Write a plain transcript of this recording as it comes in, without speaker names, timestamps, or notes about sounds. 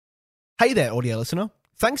Hey there, audio listener.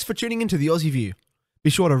 Thanks for tuning into the Aussie View.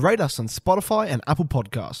 Be sure to rate us on Spotify and Apple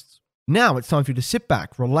Podcasts. Now it's time for you to sit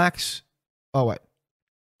back, relax. Oh, wait.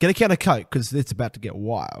 Get a can of Coke because it's about to get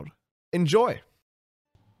wild. Enjoy.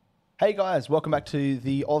 Hey guys, welcome back to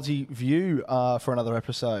the Aussie View for another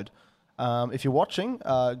episode. If you're watching,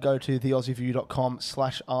 go to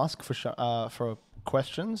theaussieview.com/ask for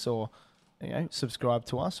questions or subscribe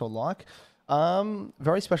to us or like.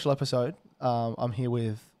 Very special episode. I'm here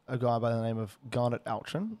with a guy by the name of Garnet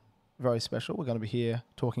Alchin. Very special. We're going to be here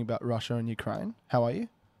talking about Russia and Ukraine. How are you?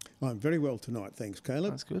 I'm very well tonight, thanks,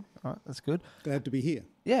 Caleb. That's good. All right, that's good. Glad to be here.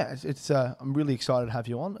 Yeah, I'm really excited to have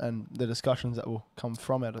you on, and the discussions that will come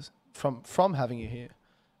from having you here.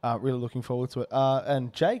 Really looking forward to it.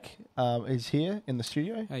 And Jake is here in the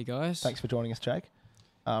studio. Hey guys. Thanks for joining us, Jake.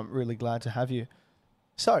 Really glad to have you.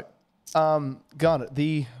 So,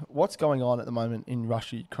 Garnet, what's going on at the moment in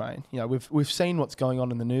Russia, Ukraine? You know, we've seen what's going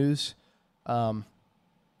on in the news,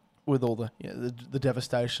 with all the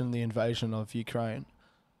devastation, the invasion of Ukraine.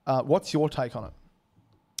 What's your take on it?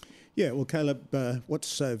 Yeah, well, Caleb,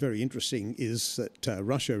 what's very interesting is that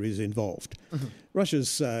Russia is involved. Mm-hmm.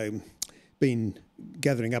 Russia's been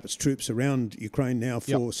gathering up its troops around Ukraine now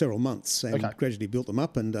for several months and gradually built them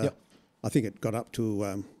up. And I think it got up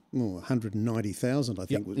to 190,000, I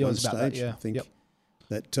think, was one stage. That, I think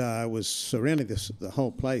that was surrounding the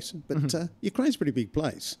whole place. But Ukraine's a pretty big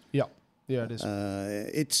place. Yeah, it is.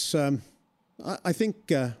 It's, I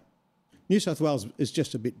think... New South Wales is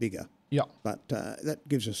just a bit bigger, but that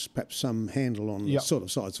gives us perhaps some handle on the sort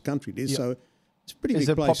of size of country it is. So it's a pretty big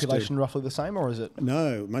place. Is the population roughly the same, or is it?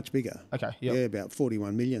 No, much bigger. Okay, yeah, about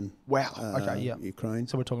 41 million. Wow. Okay, Ukraine.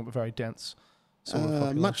 So we're talking about very dense sort of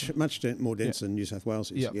population. Much more dense than New South Wales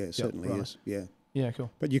is. Yeah, certainly is. Yeah. Yeah,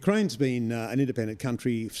 cool. But Ukraine's been an independent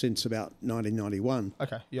country since about 1991.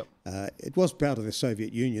 Okay. Yep. It was part of the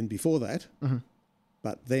Soviet Union before that,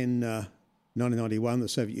 but then. 1991, the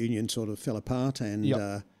Soviet Union sort of fell apart, and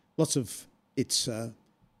lots of its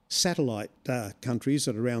satellite countries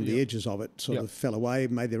that are around the edges of it sort of fell away,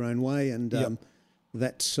 made their own way, and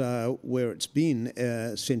that's where it's been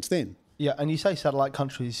since then. Yeah, and you say satellite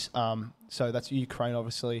countries, so that's Ukraine,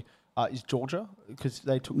 obviously. Is Georgia? Because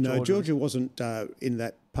they took Georgia. No, Georgia wasn't in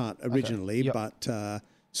that part originally, but...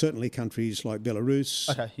 certainly countries like Belarus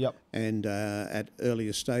and at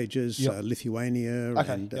earlier stages, Lithuania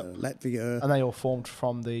and Latvia. And they all formed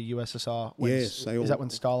from the USSR? Yes. Is that when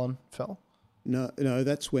Stalin fell? No,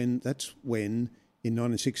 that's when in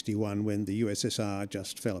 1961 when the USSR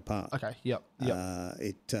just fell apart. Okay,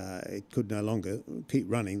 it could no longer keep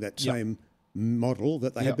running that same model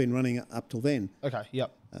that they had been running up till then. Okay,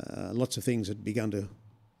 lots of things had begun to...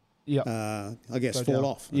 I guess fall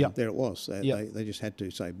off. And there it was. They just had to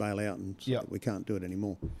say bail out and say we can't do it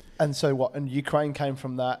anymore. And so what? And Ukraine came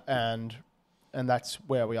from that, and that's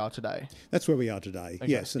where we are today. That's where we are today. Okay.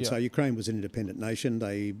 Yes. And so Ukraine was an independent nation.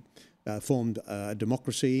 They formed a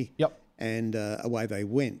democracy. And away they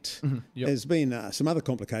went. There's been some other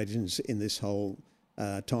complications in this whole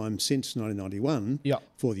time since 1991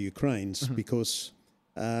 for the Ukrainians because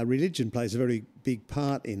religion plays a very big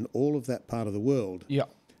part in all of that part of the world.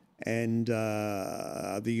 And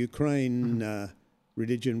the Ukraine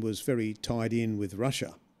religion was very tied in with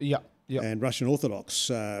Russia. And Russian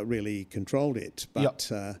Orthodox really controlled it.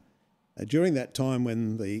 But during that time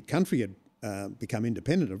when the country had become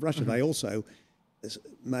independent of Russia, they also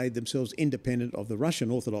made themselves independent of the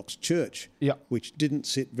Russian Orthodox Church, which didn't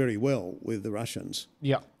sit very well with the Russians.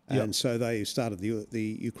 And so they started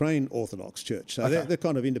the Ukraine Orthodox Church. So they're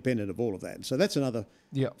kind of independent of all of that. So that's another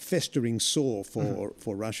festering sore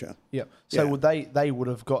for Russia. So would they would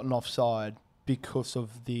have gotten offside because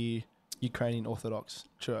of the Ukrainian Orthodox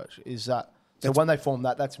Church? Is that so? When they formed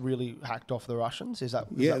that, that's really hacked off the Russians. Is that?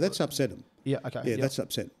 That's upset them. That's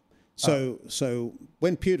upset them. So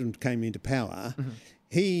when Putin came into power.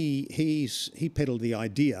 He peddled the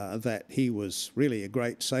idea that he was really a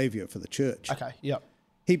great saviour for the church.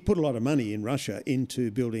 He put a lot of money in Russia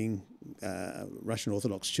into building Russian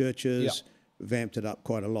Orthodox churches, vamped it up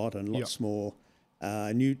quite a lot, and lots more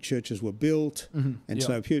new churches were built. And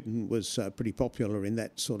so Putin was pretty popular in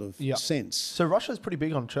that sort of sense. So Russia's pretty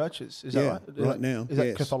big on churches, is that right? Right now. Is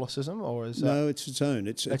that Catholicism or is No, it's its own.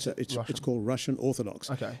 It's called Russian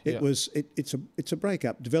Orthodox. It's a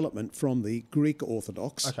break-up development from the Greek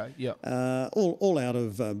Orthodox. All out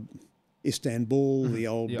of Istanbul, the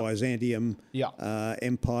old Byzantium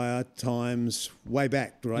Empire times, way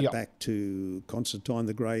back, back to Constantine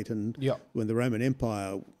the Great and when the Roman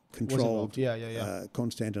Empire controlled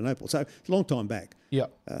Constantinople. So it's a long time back.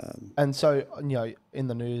 And so, in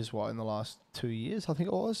the news, in the last 2 years, I think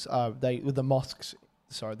it was, with the mosques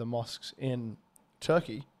the mosques in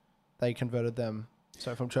Turkey, they converted them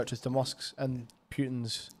from churches to mosques, and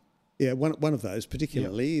Putin's one of those,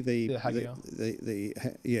 particularly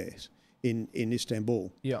yes, in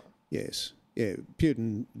Istanbul. Yes. Yeah,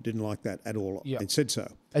 Putin didn't like that at all. Yeah. And said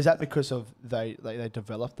so. Is that because of they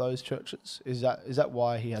developed those churches? Is that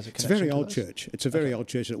why he has a connection? It's a very old church. It's a very old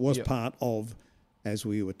church. It was part of, as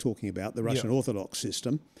we were talking about, the Russian Orthodox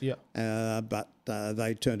system. Yeah. But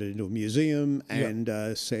they turned it into a museum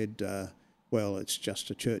and said, well, it's just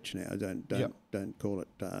a church now. Don't call it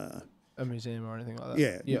a museum or anything like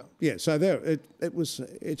that. Yeah. So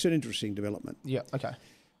it's an interesting development. Yeah. Okay.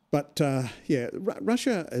 But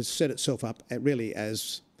Russia has set itself up really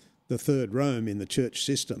as the third Rome in the church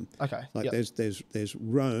system. Okay. There's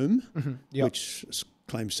Rome, which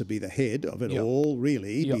claims to be the head of it all,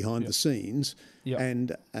 really behind the scenes,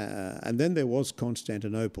 and then there was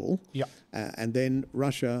Constantinople, and then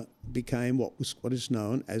Russia became what is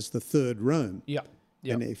known as the third Rome.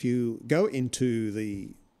 And if you go into the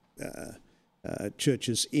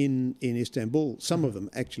churches in Istanbul, some of them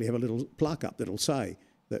actually have a little plaque up that'll say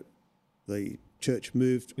that the church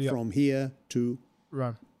moved from here to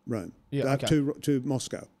Rome. To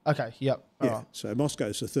Moscow. Okay, Right. So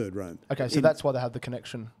Moscow's the third Rome. Okay, so that's why they have the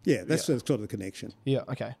connection. Yeah, that's sort of the connection. Yeah,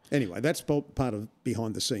 okay. Anyway, that's part of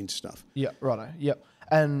behind-the-scenes stuff. Yeah, righto, yep.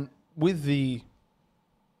 And with the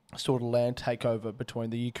sort of land takeover between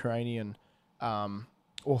the Ukrainian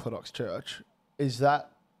Orthodox Church,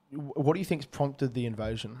 what do you think has prompted the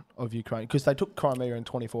invasion of Ukraine? Because they took Crimea in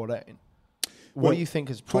 2014. What do you think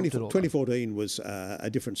has prompted 2014 was a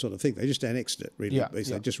different sort of thing. They just annexed it, really.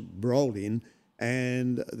 They just rolled in,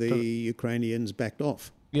 and the Ukrainians backed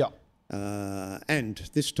off. Yeah. And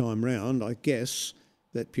this time round, I guess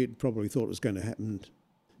that Putin probably thought it was going to happen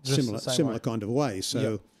similar kind of way.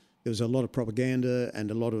 So there was a lot of propaganda and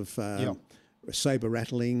a lot of saber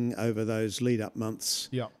rattling over those lead-up months.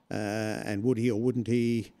 Yeah. And would he or wouldn't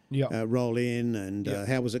he roll in, and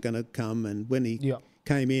how was it going to come? And when he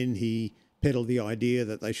came in, he peddled the idea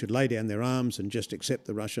that they should lay down their arms and just accept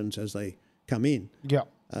the Russians as they come in. Yeah.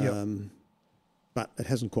 But it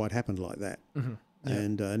hasn't quite happened like that. Mm-hmm. Yeah.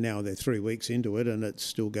 And now they're 3 weeks into it and it's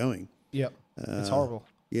still going. Yeah. It's horrible.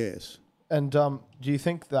 Yes. And do you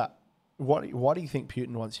think that, why do you think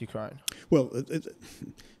Putin wants Ukraine? Well,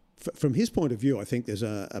 from his point of view, I think there's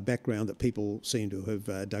a background that people seem to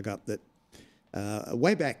have dug up that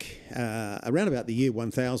way back around about the year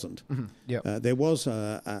 1000, there was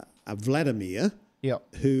a Vladimir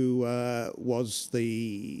who was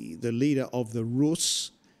the leader of the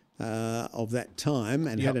Rus of that time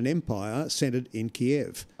and had an empire centered in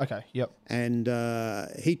Kiev. Okay, and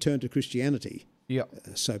he turned to Christianity,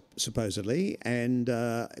 supposedly, and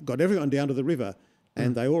got everyone down to the river,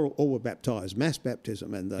 and they all were baptized, mass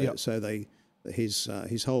baptism, and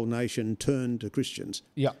his whole nation turned to Christians.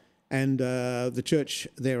 Yeah. And the church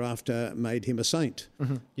thereafter made him a saint.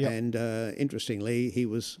 Mm-hmm. Yep. And interestingly, he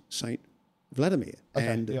was Saint Vladimir. Okay.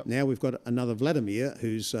 And now we've got another Vladimir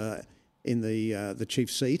who's in the chief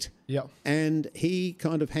seat. Yep. And he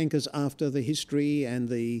kind of hankers after the history and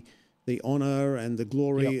the honour and the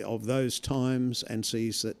glory of those times, and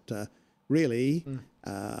sees that really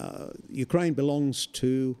Ukraine belongs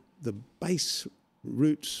to the base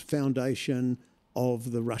roots foundation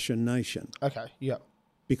of the Russian nation. Okay, yeah.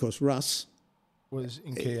 Because Rus was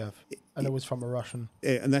in Kiev, and it was from a Russian.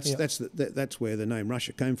 Yeah, and that's where the name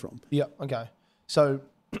Russia came from. Yeah. Okay. So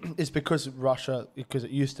it's because it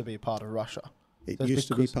used to be part of Russia. It used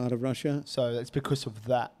to be part of Russia. So it's because of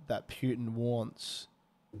that Putin wants.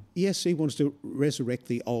 Yes, he wants to resurrect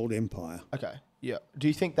the old empire. Okay. Yeah. Do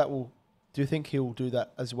you think he'll do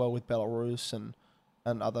that as well with Belarus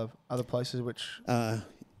and other places which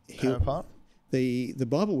came apart? The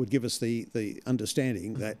Bible would give us the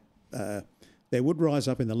understanding that there would rise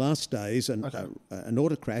up in the last days an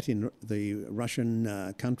autocrat in the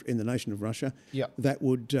Russian country, in the nation of Russia, that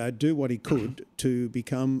would do what he could to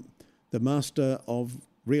become the master of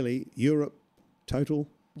really Europe, total,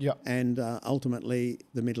 and ultimately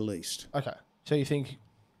the Middle East. Okay, so you think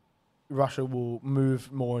Russia will move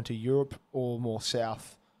more into Europe, or more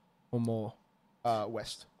south, or more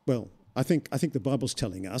west? Well, I think the Bible's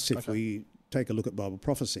telling us, if we take a look at Bible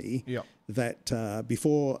prophecy, that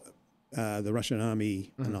before the Russian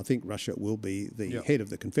army, and I think Russia will be the head of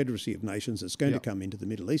the Confederacy of Nations that's going to come into the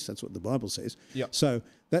Middle East. That's what the Bible says. So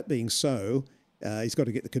that being so, he's got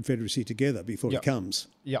to get the Confederacy together before he comes.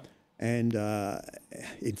 And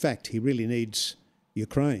in fact, he really needs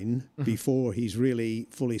Ukraine before he's really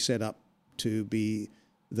fully set up to be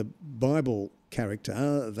the Bible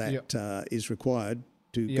character that is required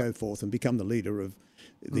to go forth and become the leader of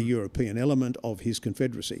the European element of his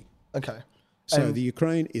confederacy. Okay. So the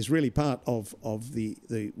Ukraine is really part of the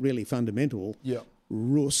really fundamental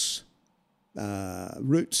Rus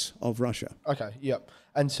roots of Russia. Okay, yep.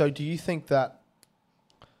 And so do you think that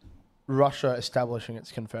Russia establishing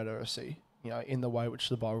its confederacy, in the way which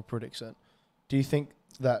the Bible predicts it, do you think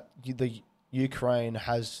that the Ukraine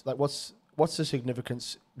has, like, what's the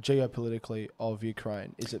significance geopolitically of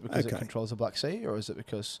Ukraine? Is it because it controls the Black Sea, or is it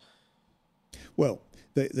because... Well,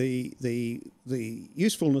 the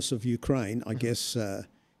usefulness of Ukraine, I guess,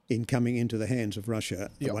 in coming into the hands of Russia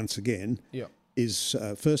once again, is,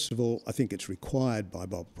 first of all, I think it's required by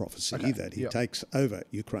Bible prophecy that he takes over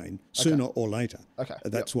Ukraine sooner or later.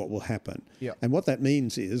 That's what will happen. And what that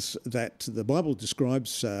means is that the Bible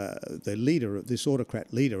describes the leader, this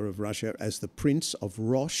autocrat leader of Russia, as the Prince of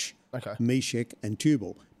Rosh, Meshech and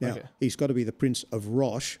Tubal. Now, he's got to be the Prince of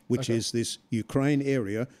Rosh, which is this Ukraine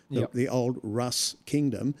area, the old Rus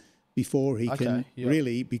kingdom, before he can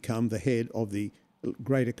really become the head of the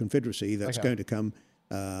greater confederacy that's going to come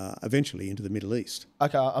eventually into the Middle East.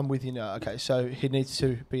 Okay, I'm with you now. Okay, so he needs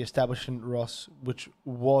to be established in Ros, which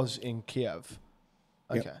was in Kiev.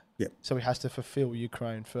 Okay. Yep. So he has to fulfill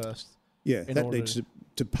Ukraine first. Yeah, that needs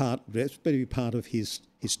that's better be part of his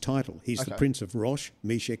title. He's the Prince of Rosh,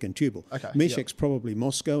 Meshech and Tubal. Meshech's probably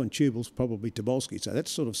Moscow and Tubal's probably Tobolsky. So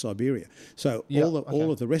that's sort of Siberia. So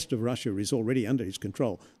all of the rest of Russia is already under his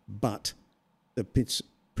control, but the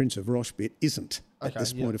Prince of Rosh bit isn't at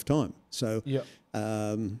this point of time. So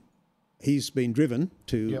he's been driven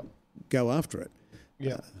to go after it.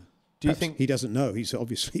 Do you think he doesn't know? He's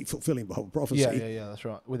obviously fulfilling Bible prophecy. Yeah, that's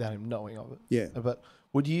right. Without him knowing of it. Yeah. But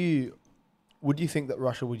would you think that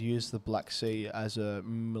Russia would use the Black Sea as a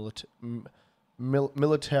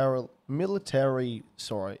military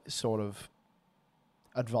sort of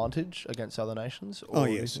advantage against other nations? Or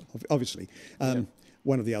yes, obviously.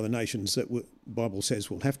 One of the other nations that Bible says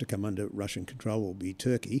will have to come under Russian control will be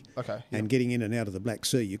Turkey. And getting in and out of the Black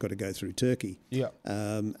Sea, you've got to go through Turkey.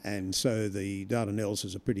 And so the Dardanelles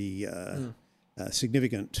is a pretty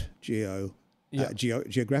significant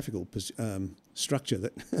geographical structure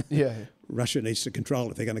that Russia needs to control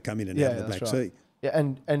if they're going to come in and out of the Black Sea. Yeah,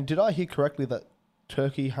 and did I hear correctly that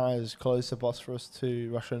Turkey has closed the Bosphorus to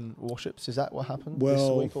Russian warships? Is that what happened this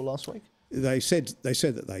week or last week? They said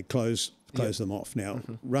that they close them off. Now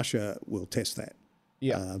Russia will test that.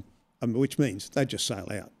 Which means they just sail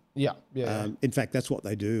out. In fact, that's what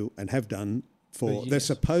they do and have done for. They're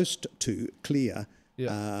supposed to clear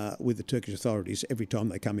with the Turkish authorities every time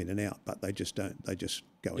they come in and out, but they just don't. They just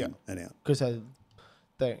go in and out because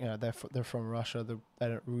they're from Russia. They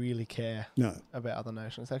don't really care about other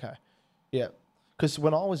nations. Because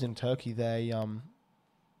when I was in Turkey, they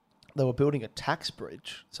were building a tax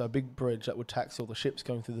bridge, so a big bridge that would tax all the ships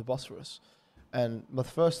going through the Bosphorus. And the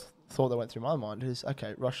first thought that went through my mind is,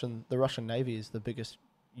 the Russian Navy is the biggest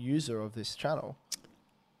user of this channel.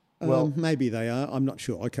 Well, maybe they are. I'm not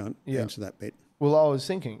sure. I can't answer that bit. Well, I was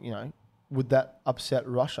thinking, would that upset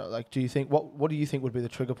Russia? Like, do you think what do you think would be the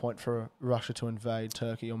trigger point for Russia to invade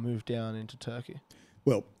Turkey or move down into Turkey?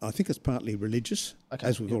 Well, I think it's partly religious,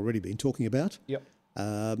 as we've already been talking about.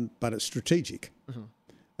 But it's strategic.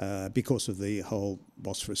 Because of the whole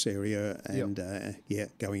Bosphorus area and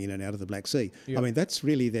going in and out of the Black Sea. I mean, that's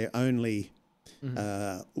really their only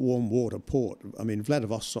warm water port. I mean,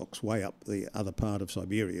 Vladivostok's way up the other part of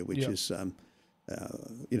Siberia, which is a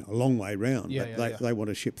long way round. But they want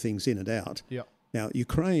to ship things in and out. Now,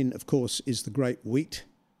 Ukraine, of course, is the great wheat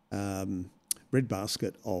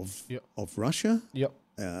breadbasket of Russia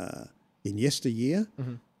in yesteryear,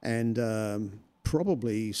 and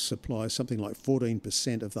probably supplies something like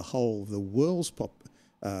 14% of the world's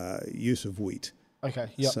use of wheat.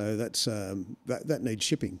 So that's that needs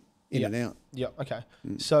shipping in and out.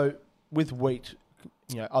 So with wheat,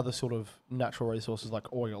 other sort of natural resources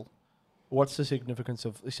like oil, what's the significance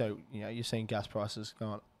of? So you're seeing gas prices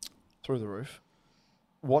going through the roof.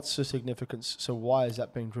 What's the significance? So why is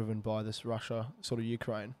that being driven by this Russia sort of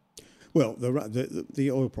Ukraine? Well,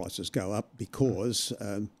 the oil prices go up because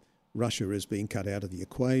Russia is being cut out of the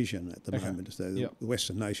equation at the moment. So the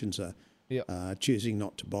Western nations are choosing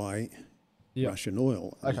not to buy Russian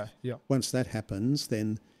oil. Once that happens,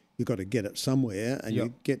 then you've got to get it somewhere, and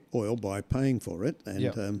you get oil by paying for it. And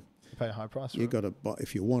you pay a high price for it. Got to buy,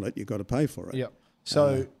 if you want it, you've got to pay for it.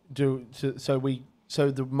 So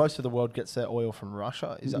most of the world gets their oil from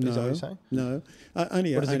Russia. Is that what you're saying? No. Or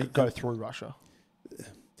does it go through Russia?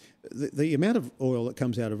 The amount of oil that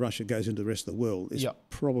comes out of Russia goes into the rest of the world is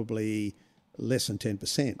probably less than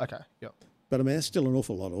 10%. But I mean, that's still an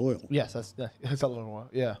awful lot of oil. Yes, that's a lot of oil.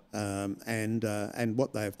 Yeah. And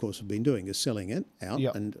what they of course have been doing is selling it out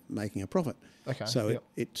and making a profit. Okay. So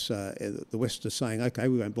it's the West is saying, okay,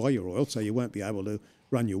 we won't buy your oil, so you won't be able to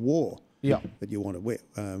run your war. That you want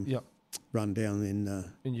to run down in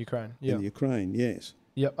Ukraine. In Ukraine, yes.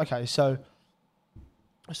 Yep. Okay. So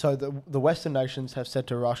the Western nations have said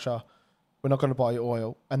to Russia, we're not going to buy your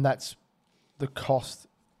oil, and that's the cost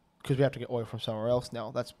because we have to get oil from somewhere else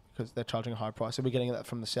now. That's because they're charging a high price. Are we getting that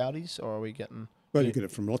from the Saudis, or are we getting? Well, you get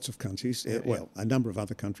it from lots of countries. Well, a number of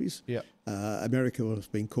other countries. Yeah. America has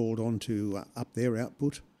been called on to up their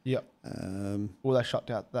output. Yep. Well, they shut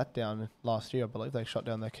that down last year, I believe. They shut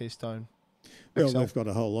down their Keystone. Well, they've got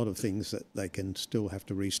a whole lot of things that they can still have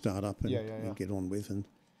to restart up and get on with. And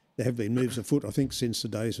there have been moves afoot, I think, since the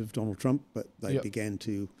days of Donald Trump, but they began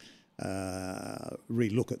to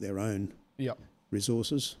re-look at their own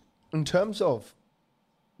resources. In terms of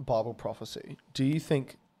Bible prophecy, do you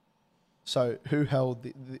think, so who held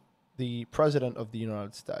the president of the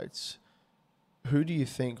United States, who do you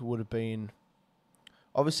think would have been,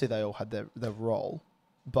 obviously they all had their role,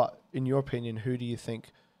 but in your opinion, who do you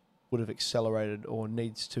think would have accelerated or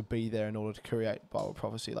needs to be there in order to create Bible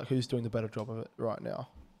prophecy? Like, who's doing the better job of it right now?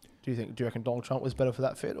 Do you reckon Donald Trump was better for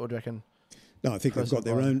that fit, or do you reckon? No, I think they've got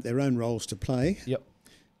their own roles to play. Yep.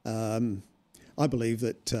 I believe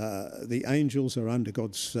that the angels are under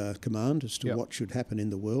God's command as to what should happen in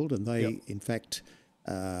the world, and they, in fact,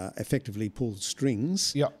 effectively pull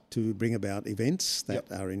strings to bring about events that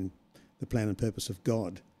are in the plan and purpose of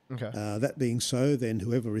God. Okay. That being so, then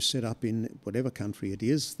whoever is set up in whatever country it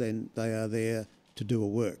is, then they are there to do a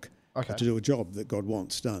work, to do a job that God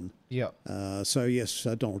wants done. Yeah. So yes,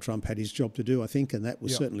 Donald Trump had his job to do, I think, and that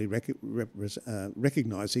was certainly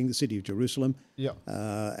recognising the city of Jerusalem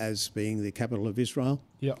as being the capital of Israel.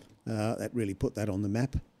 Yeah. That really put that on the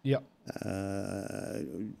map. Yeah.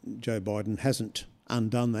 Joe Biden hasn't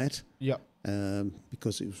undone that. Yeah.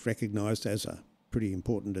 Because it was recognised as a pretty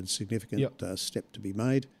important and significant step to be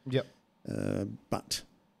made. Yep. But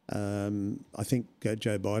I think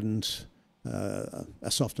Joe Biden's a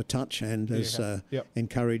softer touch and has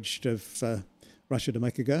encouraged of Russia to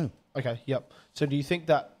make a go. Okay, yep. So do you think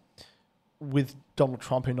that with Donald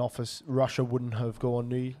Trump in office, Russia wouldn't have gone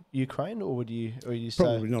to Ukraine, or would you say?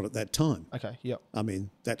 Probably not at that time. Okay, yep. I mean,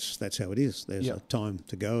 that's how it is. There's a time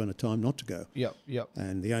to go and a time not to go. Yep, yep.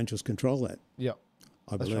 And the angels control that. Yep.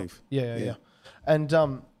 I believe. Right. Yeah. And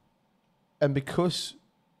because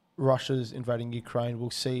Russia's invading Ukraine, we'll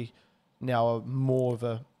see now more of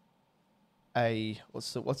a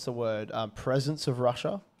what's the word presence of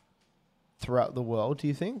Russia throughout the world. Do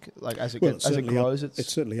you think, like as it grows,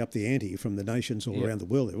 it's certainly up the ante from the nations all around the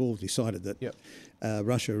world. They've all decided that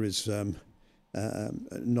Russia is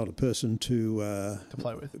not a person to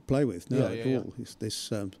play with. No, at all.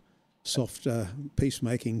 This soft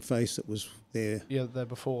peacemaking face that was there. Yeah, there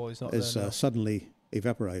before is not has there now. Suddenly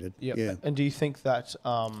evaporated. Yep. Yeah. And do you think that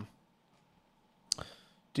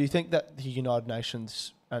the United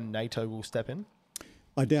Nations and NATO will step in?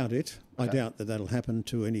 I doubt it. Okay. I doubt that that'll happen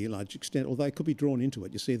to any large extent, although they could be drawn into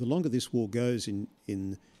it. You see, the longer this war goes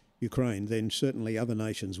in Ukraine, then certainly other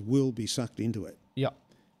nations will be sucked into it. Yeah.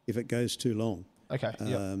 If it goes too long. Okay.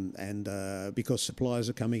 And because supplies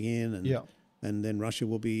are coming in, and then Russia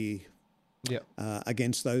will be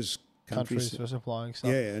against those countries for supplying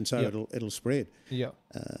stuff. Yeah, and so it'll spread. Yeah.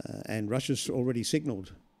 And Russia's already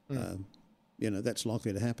signalled, that's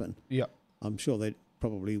likely to happen. Yeah. I'm sure they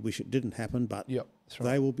probably wish it didn't happen, but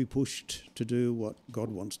they will be pushed to do what God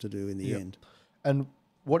wants to do in the end. And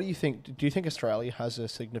what do you think? Do you think Australia has a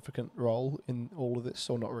significant role in all of this,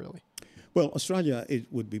 or not really? Well, Australia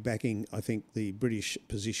would be backing, I think, the British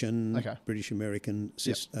position, British-American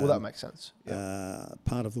system. Well, that makes sense.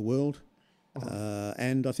 Part of the world.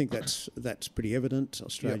 And I think that's pretty evident.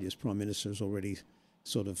 Australia's Prime Minister has already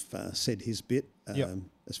sort of said his bit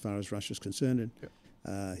as far as Russia's concerned.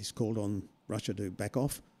 And he's called on Russia to back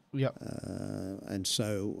off. And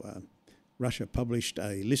so Russia published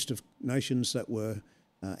a list of nations that were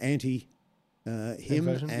anti him,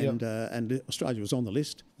 and Australia was on the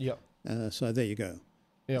list. So there you go.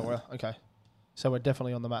 Yeah, well, okay. So we're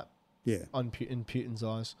definitely on the map. Yeah. In Putin's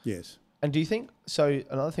eyes. Yes. And do you think, so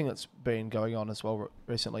another thing that's been going on as well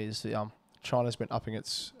recently is China's been upping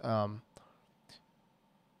its,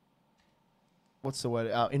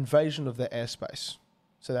 invasion of their airspace.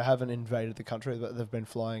 So they haven't invaded the country, but they've been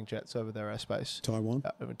flying jets over their airspace. Taiwan?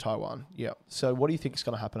 Over Taiwan, yeah. So what do you think is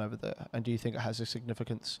going to happen over there? And do you think it has a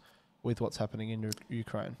significance with what's happening in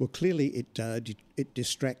Ukraine? Well, clearly it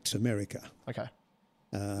distracts America. Okay.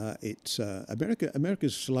 It's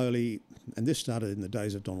America's slowly, and this started in the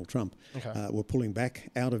days of Donald Trump. Were pulling back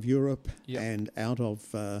out of Europe and out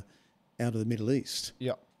of the Middle East.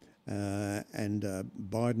 Yeah. And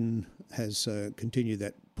Biden has continued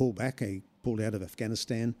that pullback. He pulled out of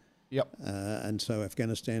Afghanistan. Yep. And so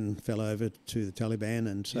Afghanistan fell over to the Taliban,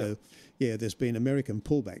 and so there's been American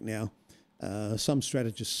pullback now. Some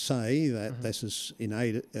strategists say that this is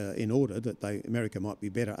in order that America might be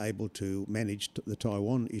better able to manage the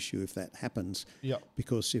Taiwan issue if that happens. Yep.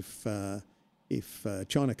 Because if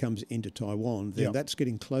China comes into Taiwan, then that's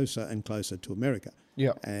getting closer and closer to America.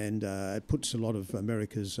 Yep. And it puts a lot of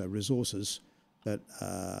America's resources that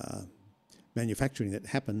manufacturing that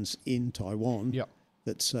happens in Taiwan. Yep.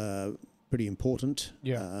 That's pretty important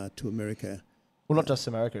to America. Well, not just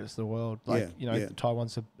America, it's the world.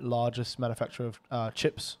 Taiwan's the largest manufacturer of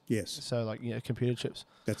chips. Yes. So, computer chips.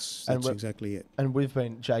 That's exactly it. And we've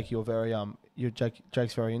been, Jake,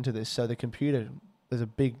 Jake's very into this. So there's a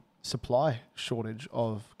big supply shortage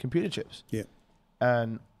of computer chips. Yeah.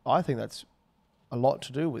 And I think that's a lot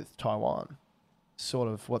to do with Taiwan, sort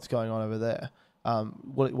of what's going on over there.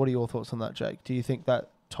 What are your thoughts on that, Jake? Do you think that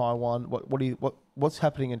Taiwan, what's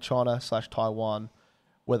happening in China/Taiwan,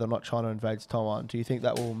 whether or not China invades Taiwan, do you think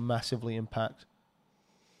that will massively impact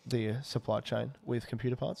the supply chain with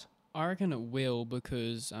computer parts? I reckon it will,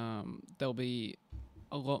 because there'll be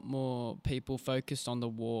a lot more people focused on the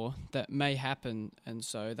war that may happen, and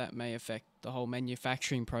so that may affect the whole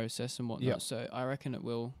manufacturing process and whatnot. Yep. So I reckon it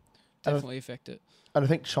will definitely affect it. And I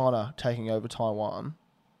think China taking over Taiwan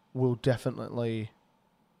will definitely,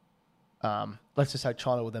 let's just say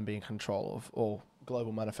China will then be in control of all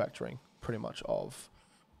global manufacturing, pretty much, of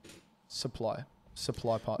supply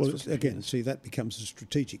parts. Well, again, see, that becomes a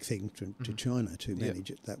strategic thing to China to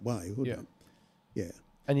manage it that way, wouldn't it? Yeah.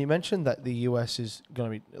 And you mentioned that the US is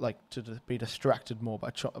going to be distracted more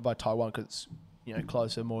by Taiwan, because it's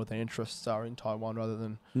closer, more of their interests are in Taiwan rather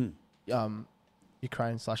than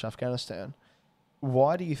Ukraine/Afghanistan.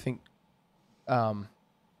 Why do you think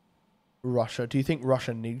Russia? Do you think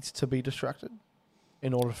Russia needs to be distracted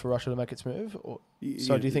in order for Russia to make its move? Or do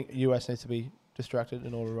you think US needs to be distracted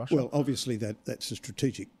in order to Russia? Well, obviously that's a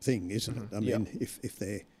strategic thing, isn't it? I mean, if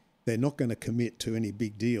they're not going to commit to any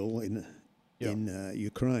big deal in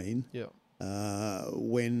Ukraine,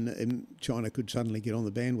 when China could suddenly get on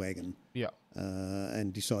the bandwagon,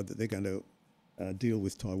 and decide that they're going to deal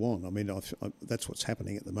with Taiwan. I mean, that's what's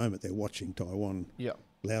happening at the moment. They're watching Taiwan,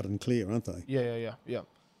 loud and clear, aren't they? Yeah.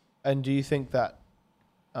 And do you think that?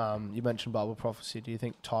 You mentioned Bible prophecy. Do you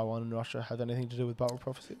think Taiwan and Russia have anything to do with Bible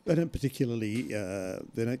prophecy? They don't particularly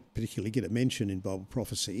get a mention in Bible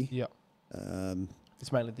prophecy. Yeah.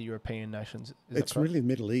 It's mainly the European nations. It's really the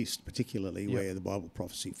Middle East, particularly, where the Bible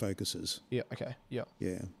prophecy focuses. Yeah. Okay. Yeah.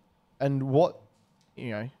 Yeah. And what,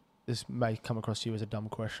 this may come across to you as a dumb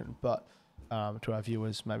question, but to our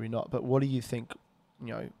viewers, maybe not. But what do you think,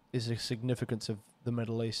 is the significance of the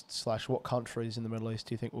Middle East / what countries in the Middle East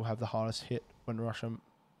do you think will have the hardest hit when Russia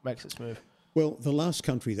makes its move? Well, the last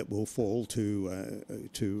country that will fall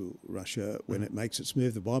to Russia when it makes its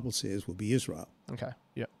move, the Bible says, will be Israel. Okay.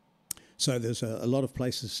 Yeah. So there's a lot of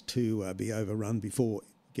places to be overrun before it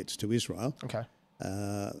gets to Israel. Okay.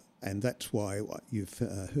 And that's why you've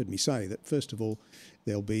heard me say that, first of all,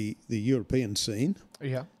 there'll be the European scene.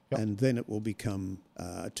 Yeah. Yep. And then it will become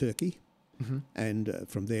Turkey. Mm-hmm. And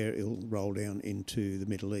from there, it'll roll down into the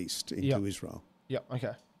Middle East, into Israel. Yeah,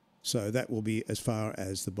 okay. So that will be as far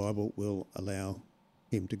as the Bible will allow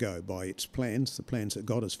him to go by its plans, the plans that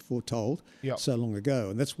God has foretold so long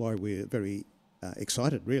ago. And that's why we're very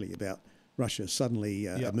excited, really, about Russia suddenly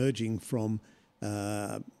emerging from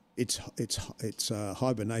its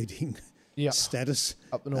hibernating status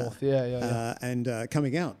up the north, and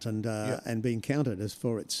coming out and being counted as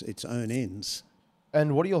for its own ends.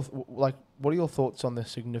 And what are your thoughts on the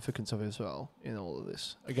significance of Israel in all of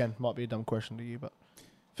this? Again, might be a dumb question to you, but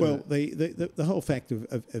the whole fact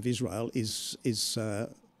of Israel is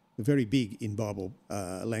very big in Bible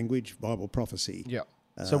language, Bible prophecy. Yeah.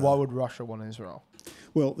 So why would Russia want Israel?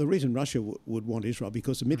 Well, the reason Russia would want Israel,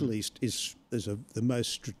 because the Middle East is the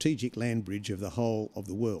most strategic land bridge of the whole of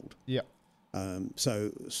the world. Yeah.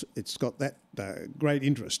 So it's got that great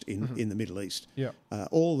interest in the Middle East. Yeah.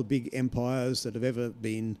 All the big empires that have ever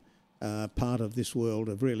been part of this world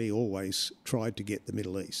have really always tried to get the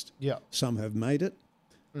Middle East. Yeah. Some have made it,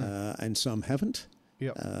 and some haven't.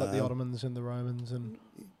 Yeah. Like the Ottomans and the Romans and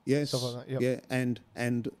stuff like that. Yep. Yeah.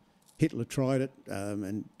 And Hitler tried it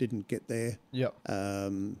and didn't get there. Yeah.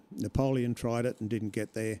 Napoleon tried it and didn't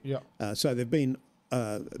get there. Yeah. So there've been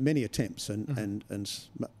many attempts, and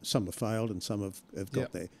some have failed and some have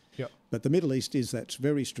got there. But the Middle East is that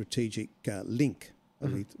very strategic link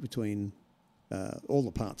between all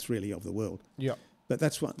the parts, really, of the world. But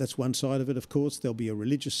that's one side of it, of course. There'll be a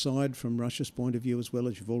religious side from Russia's point of view as well,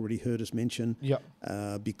 as you've already heard us mention,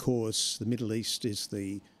 because the Middle East is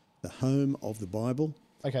the home of the Bible.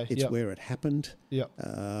 It's where it happened.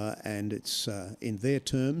 And it's, in their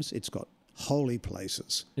terms, it's got holy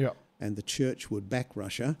places. And the church would back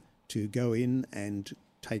Russia to go in and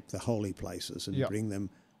take the holy places and bring them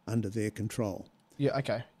under their control.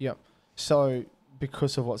 So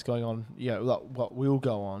because of what's going on, what will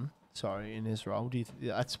go on, in Israel,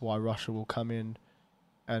 that's why Russia will come in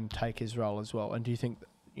and take Israel as well? And do you think,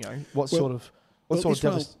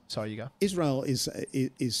 sorry, you go. Israel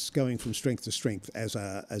is going from strength to strength as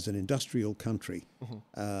an industrial country,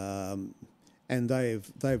 and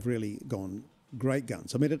they've really gone great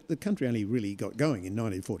guns. I mean, the country only really got going in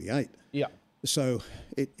 1948. So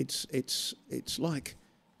it's like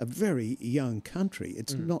a very young country.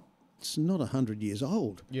 It's not 100 years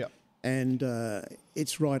old. And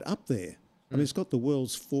it's right up there. I mean, it's got the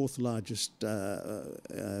world's fourth largest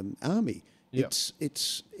army. It's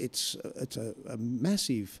a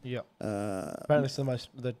massive. Apparently, it's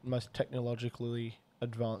the most technologically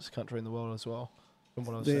advanced country in the world as well. From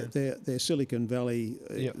what I've seen, their Silicon Valley,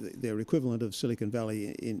 their equivalent of Silicon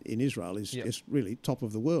Valley in Israel is really top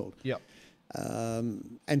of the world.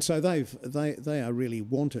 And so they are really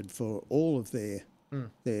wanted for all of their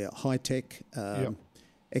high tech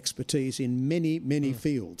expertise in many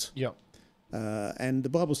fields. And the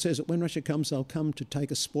Bible says that when Russia comes, they'll come to take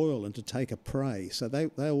a spoil and to take a prey. So they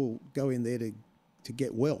will go in there to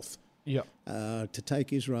get wealth. To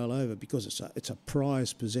take Israel over, because it's a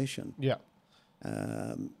prized possession.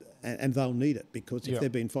 And they'll need it, because if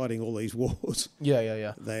they've been fighting all these wars,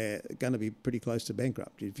 they're going to be pretty close to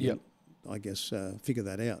bankrupt if you, I guess, figure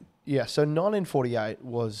that out. So 1948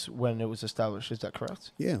 was when it was established. Is that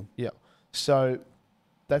correct? Yeah. So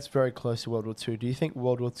that's very close to World War II. Do you think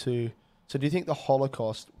World War II... So do you think the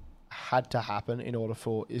Holocaust had to happen in order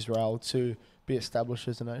for Israel to be established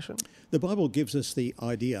as a nation? The Bible gives us the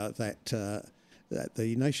idea that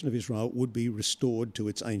the nation of Israel would be restored to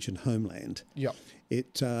its ancient homeland.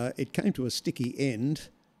 It came to a sticky end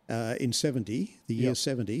in 70, the year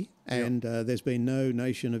 70, and there's been no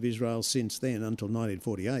nation of Israel since then until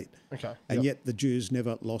 1948. And yet the Jews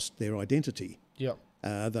never lost their identity.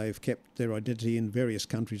 They've kept their identity in various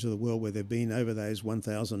countries of the world where they've been over those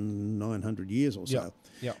 1,900 years or so.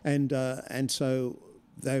 And so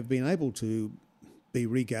they've been able to be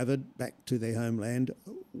regathered back to their homeland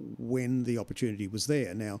when the opportunity was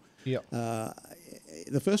there. Now,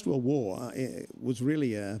 the First World War was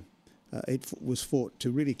really it was fought to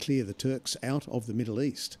really clear the Turks out of the Middle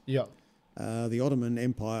East. The Ottoman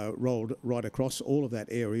Empire rolled right across all of that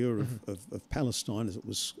area of Palestine, as it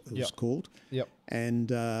was called. And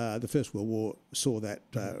the First World War saw that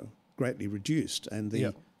greatly reduced, and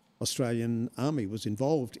the Australian Army was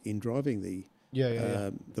involved in driving the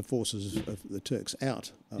forces of the Turks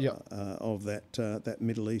out of that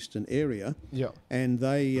Middle Eastern area. And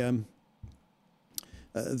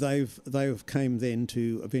they've came then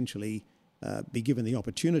to eventually be given the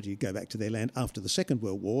opportunity to go back to their land after the Second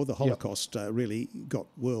World War. The Holocaust really got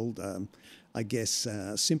world,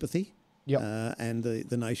 sympathy. And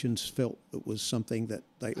the nations felt it was something that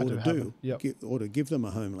they ought to do, ought to give them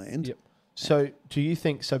a homeland. So do you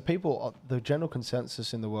think, the general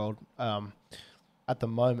consensus in the world at the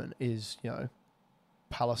moment is,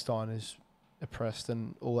 Palestine is oppressed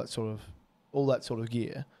and all that sort of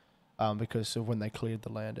gear because of when they cleared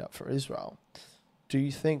the land out for Israel. Do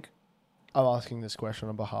you think, I'm asking this question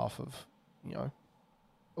on behalf of,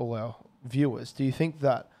 all our viewers, do you think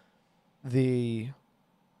that the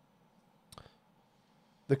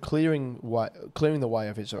clearing the way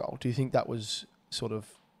of Israel, do you think that was sort of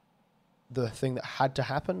the thing that had to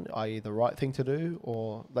happen, i.e. the right thing to do,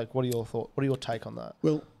 or what are your thoughts? What are your take on that?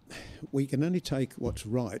 Well, we can only take what's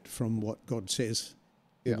right from what God says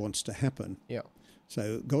He wants to happen.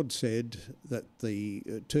 So God said that the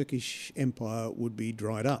Turkish Empire would be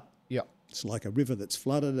dried up. It's like a river that's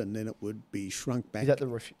flooded and then it would be shrunk back. Is that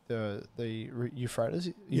the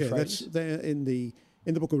Euphrates? That's there in the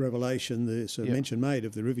book of Revelation. There's a mention made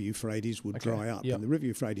of the river Euphrates would dry up, and the river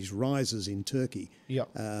Euphrates rises in Turkey,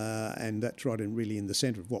 and that's right in the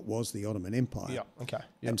centre of what was the Ottoman Empire.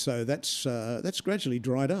 And so that's gradually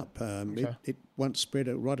dried up. It once spread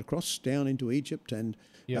right across down into Egypt and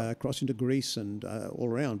across into Greece and all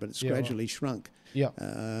around, but it's gradually shrunk.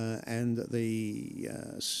 And the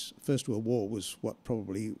First World War was what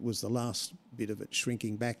probably was the last bit of it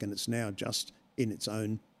shrinking back, and it's now just in its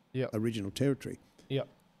own original territory.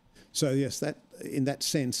 So yes, that in that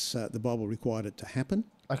sense, the Bible required it to happen.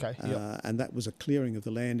 Okay. And that was a clearing of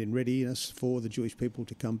the land in readiness for the Jewish people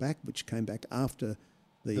to come back, which came back after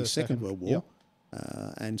the Second World War.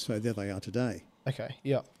 And so there they are today. Okay.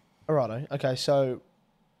 Yeah. All right. Okay. So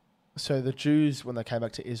the Jews, when they came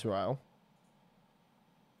back to Israel,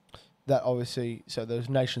 that obviously, so there's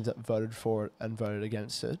nations that voted for it and voted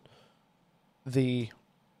against it. Do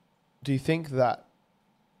you think that,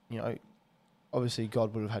 obviously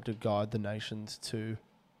God would have had to guide the nations to,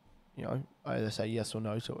 either say yes or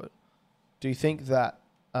no to it. Do you think that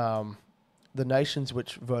the nations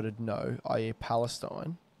which voted no, i.e.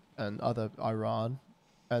 Palestine and other Iran,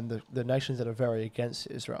 and the nations that are very against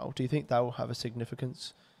Israel, do you think they will have a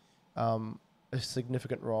significant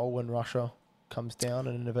role when Russia comes down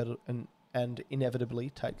and inevitably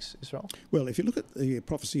takes Israel? Well, if you look at the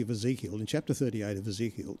prophecy of Ezekiel, in chapter 38 of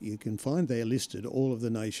Ezekiel, you can find there listed all of the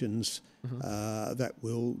nations that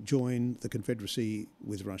will join the confederacy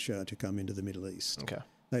with Russia to come into the Middle East. Okay.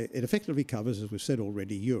 It effectively covers, as we've said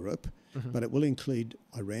already, Europe, but it will include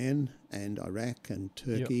Iran and Iraq and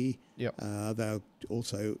Turkey. Yep. They'll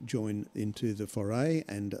also join into the foray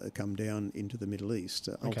and come down into the Middle East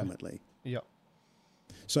ultimately. Yep.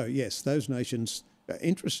 So, yes, those nations...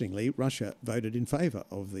 interestingly, Russia voted in favour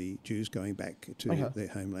of the Jews going back to their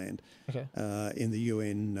homeland in the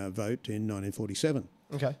UN vote in 1947.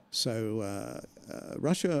 Okay. So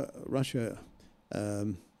Russia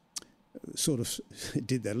sort of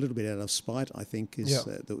did that a little bit out of spite, I think, is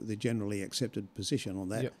the generally accepted position on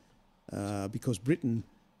that, because Britain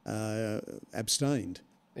abstained.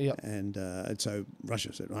 Yep. And so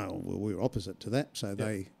Russia said, well, we were opposite to that, so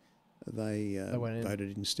they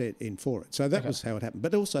voted instead in for it. So that was how it happened.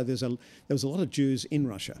 But also there was a lot of Jews in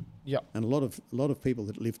Russia. Yep. And a lot of people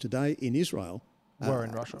that live today in Israel were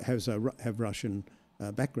in Russia. Have Russian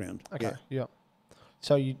background. Okay. Yeah.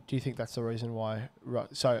 So do you think that's the reason why?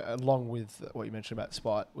 So along with what you mentioned about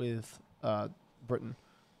spite with Britain,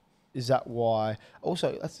 is that why?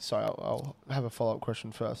 Also, I'll have a follow-up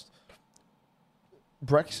question first.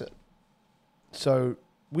 Brexit. So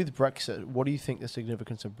with Brexit, what do you think the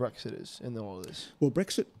significance of Brexit is in all of this? Well,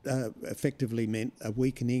 Brexit effectively meant a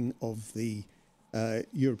weakening of the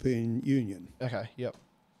European Union. Okay. Yep.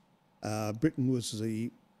 Britain was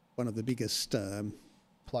one of the biggest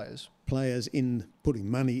players in putting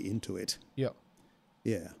money into it. Yep.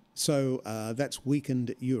 Yeah. So that's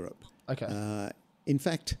weakened Europe. Okay. In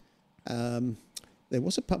fact, there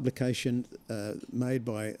was a publication made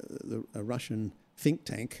by a Russian think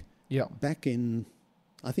tank back in,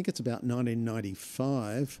 I think it's about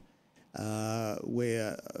 1995,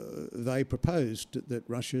 where they proposed that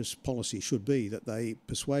Russia's policy should be that they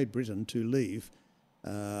persuade Britain to leave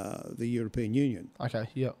the European Union. Okay,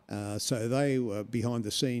 yeah. So they were behind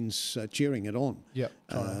the scenes cheering it on. Yeah,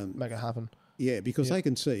 trying to make it happen. Yeah, because they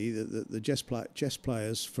can see that the chess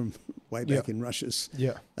players from way back in Russia's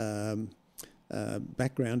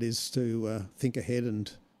background is to think ahead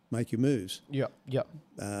and make your moves. Yeah, yeah.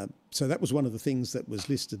 So that was one of the things that was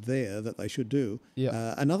listed there that they should do.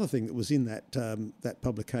 Yeah. Another thing that was in that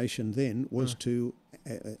publication then was to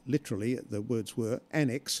literally, the words were,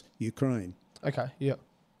 annex Ukraine. Okay, yeah.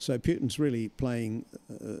 So Putin's really playing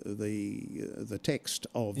the text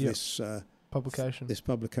of this publication. This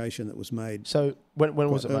publication that was made. So when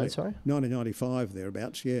was it made? Sorry, 1995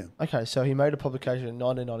 thereabouts. Yeah. Okay, so he made a publication in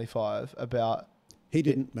 1995 about. He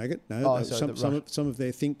didn't make it. No, some of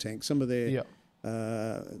their think tanks, some of their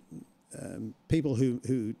people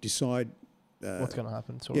who decide what's going to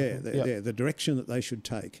happen. The direction that they should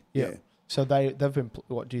take. Yeah. So they've been.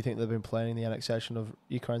 What do you think they've been planning the annexation of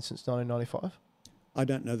Ukraine since 1995? I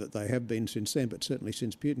don't know that they have been since then, but certainly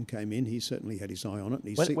since Putin came in, he certainly had his eye on it.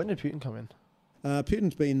 When did Putin come in?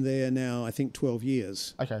 Putin's been there now, I think, 12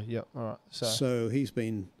 years. Okay, yeah, all right. So he's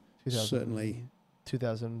been certainly...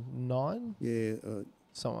 2009? Yeah.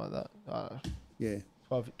 Something like that. Yeah.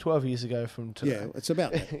 12 years ago from today. Yeah, it's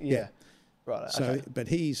about that. Yeah. Right, so, okay. But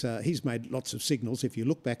he's made lots of signals. If you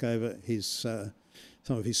look back over his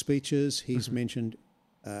some of his speeches, he's mentioned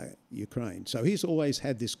Ukraine. So he's always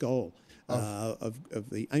had this goal of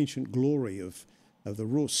the ancient glory of the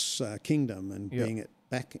Rus kingdom and being it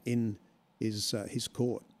back in his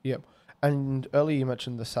court. Yep. And earlier you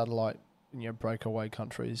mentioned the satellite, breakaway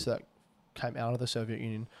countries that came out of the Soviet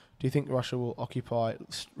Union. Do you think Russia will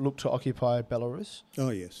look to occupy Belarus? Oh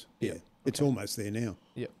yes, yeah. Okay. It's almost there now.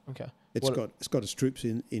 Yeah. Okay. It's got its troops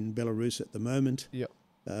in Belarus at the moment. Yeah.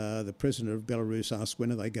 The president of Belarus asked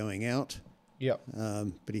when are they going out. Yeah.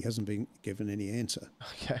 But he hasn't been given any answer.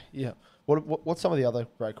 Okay. Yeah. What's some of the other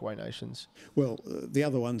breakaway nations? Well, the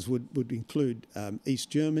other ones would include East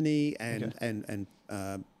Germany and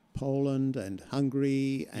Poland and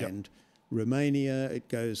Hungary and Romania. It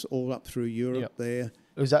goes all up through Europe there.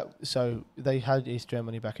 Was that so? They had East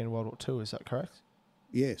Germany back in World War II. Is that correct?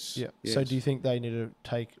 Yes. Yeah. Yes. So do you think they need to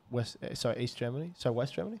take East Germany? So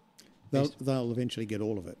West Germany? They'll eventually get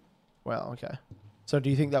all of it. Wow. Okay. So do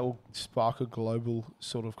you think that will spark a global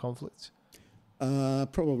sort of conflict?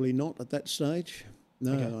 Probably not at that stage.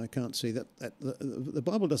 No, I can't see that. The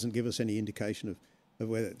Bible doesn't give us any indication of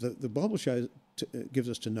whether the Bible gives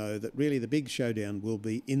us to know that really the big showdown will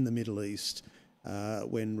be in the Middle East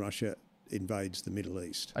when Russia invades the Middle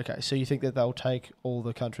East. Okay, so you think that they'll take all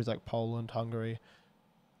the countries like Poland, Hungary,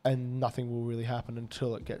 and nothing will really happen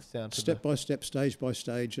until it gets down to step by step, stage by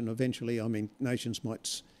stage, and eventually, I mean, nations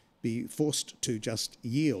might be forced to just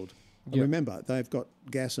yield. Yep. Remember, they've got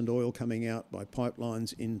gas and oil coming out by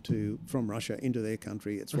pipelines from Russia into their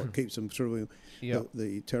country. It's what keeps them through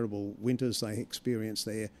the terrible winters they experience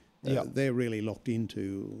there. They're really locked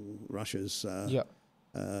into Russia's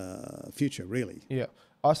future, really. Yeah.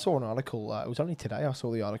 I saw an article, it was only today I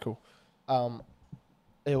saw the article.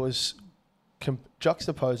 It was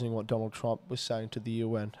juxtaposing what Donald Trump was saying to the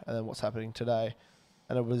UN and then what's happening today.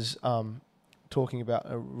 And it was talking about,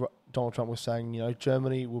 Donald Trump was saying,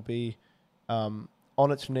 Germany will be on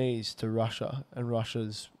its knees to Russia and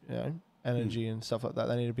Russia's energy and stuff like that.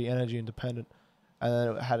 They need to be energy independent. And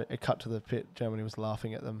then it cut to the pit. Germany was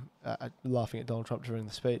laughing at them, laughing at Donald Trump during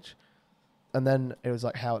the speech. And then it was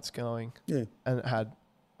like how it's going. Yeah. And it had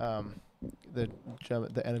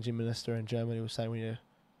the energy minister in Germany was saying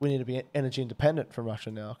we need to be energy independent from Russia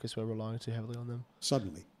now because we're relying too heavily on them.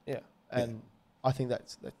 Suddenly. Yeah. And I think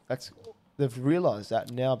that's they've realised that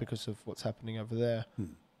now because of what's happening over there.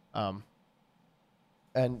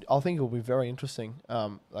 And I think it will be very interesting,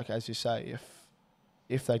 like as you say,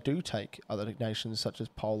 if they do take other nations such as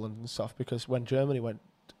Poland and stuff, because when Germany went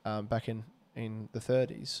back in the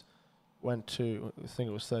 30s, went to, I think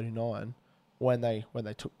it was 39, when they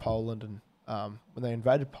took Poland and when they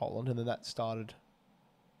invaded Poland, and then that started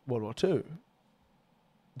World War II.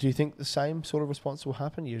 Do you think the same sort of response will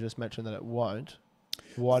happen? You just mentioned that it won't.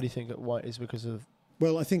 Why do you think it won't? Is because of...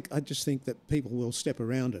 Well, I just think that people will step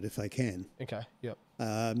around it if they can. Okay, yep.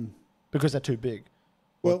 Because they're too big.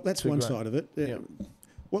 Well, that's one side of it. Yep.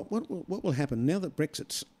 What will happen now that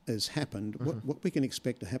Brexit has happened? What we can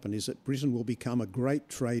expect to happen is that Britain will become a great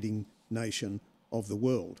trading nation of the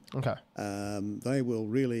world. Okay. They will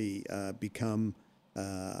really become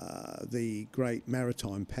the great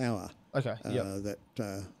maritime power. Okay. That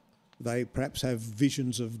they perhaps have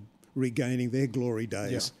visions of regaining their glory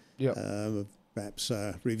days. Perhaps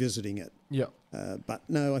revisiting it. Yeah. But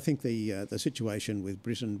no, I think the situation with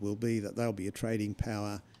Britain will be that they'll be a trading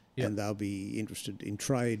power. Yep. And they'll be interested in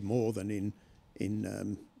trade more than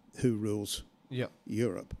in who rules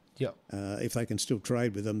Europe. Yep. If they can still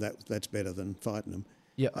trade with them, that's better than fighting them.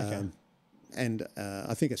 Yeah. Okay. And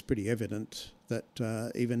I think it's pretty evident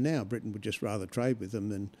that even now Britain would just rather trade with them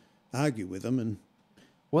than argue with them. And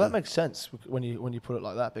well, that makes sense when you put it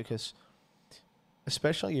like that, because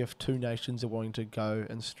especially if two nations are wanting to go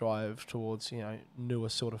and strive towards newer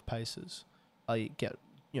sort of paces,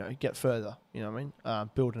 get further, you know what I mean?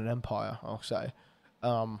 Build an empire, I'll say.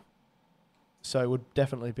 So it would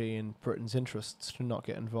definitely be in Britain's interests to not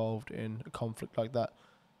get involved in a conflict like that.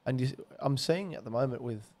 And I'm seeing at the moment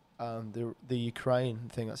with the Ukraine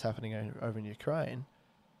thing that's happening over in Ukraine,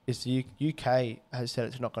 is the UK has said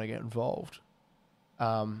it's not going to get involved.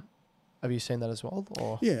 Have you seen that as well?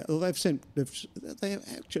 Or? Yeah, well, they've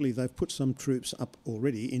put some troops up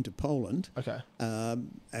already into Poland. Okay.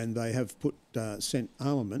 And they have sent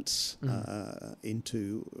armaments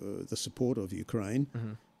into the support of Ukraine.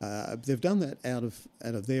 Mm-hmm. They've done that out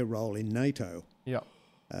of their role in NATO. Yeah.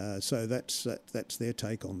 So that's their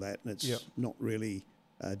take on that, and it's not really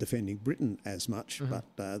defending Britain as much, but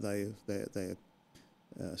they're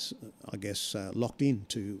I guess locked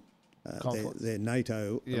into their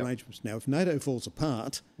NATO arrangements. Now, if NATO falls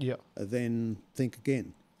apart, then think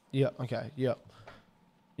again. Yeah, okay, yeah.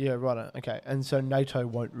 Yeah, right, okay. And so NATO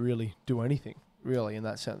won't really do anything, really, in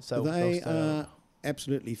that sense. They are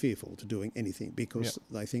absolutely fearful to doing anything because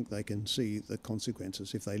they think they can see the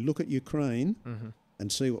consequences. If they look at Ukraine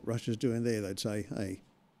and see what Russia's doing there, they'd say, hey,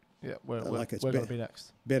 we're going to be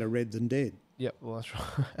next. Better red than dead. Yeah, well, that's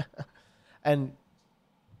right. And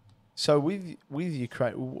so with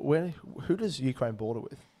Ukraine, who does Ukraine border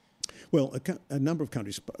with? Well, a number of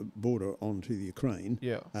countries border onto the Ukraine.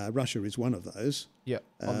 Yeah. Russia is one of those. Yeah,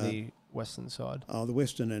 on the western side. The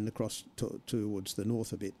western and across towards the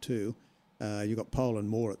north a bit too. You've got Poland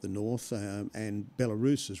more at the north, and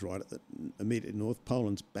Belarus is right at the immediate north.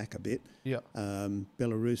 Poland's back a bit. Yeah.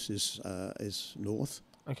 Belarus is north.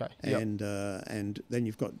 Okay. And then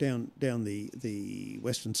you've got down the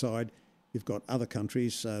western side, you've got other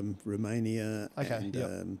countries, Romania. Okay.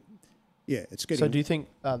 And it's getting. So do you think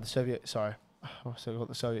the Soviet? Sorry, I still got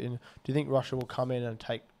the Soviet in. Do you think Russia will come in and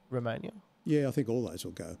take Romania? Yeah, I think all those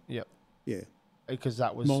will go. Yep. Yeah. Because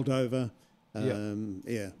that was Moldova.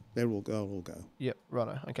 They'll all go. Yep.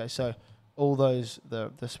 Right. Okay. So all those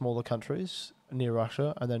the smaller countries near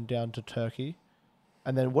Russia, and then down to Turkey,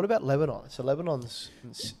 and then what about Lebanon? So Lebanon's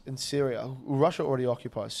in Syria. Russia already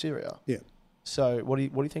occupies Syria. Yeah. So what do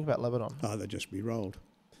you think about Lebanon? Oh, they'll just be rolled.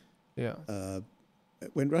 Yeah.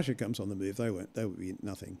 When Russia comes on the move, they would be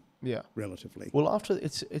nothing. Yeah. Relatively. Well, after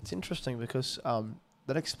it's interesting because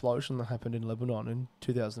that explosion that happened in Lebanon in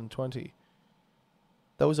 2020,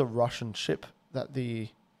 there was a Russian ship that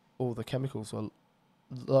all the chemicals were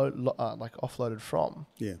offloaded from.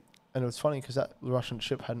 Yeah. And it was funny because that Russian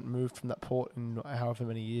ship hadn't moved from that port in however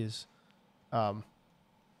many years. Do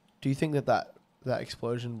you think that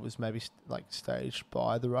explosion was maybe staged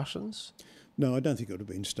by the Russians? No, I don't think it would have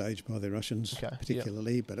been staged by the Russians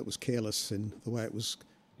particularly, but it was careless in the way it was.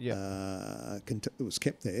 It was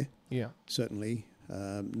kept there. Yeah. Certainly,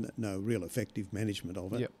 no real effective management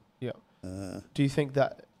of it. Yeah. Do you think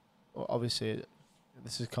that? Well, obviously,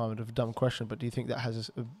 this is kind of a dumb question, but do you think that has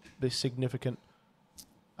a significant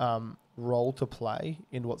role to play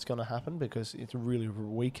in what's going to happen, because it's really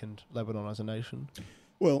weakened Lebanon as a nation?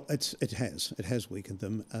 Well, it has weakened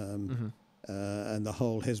them, and the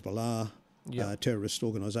whole Hezbollah terrorist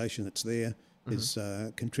organisation that's there is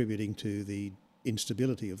contributing to the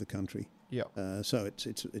instability of the country. Yeah. So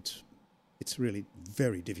it's really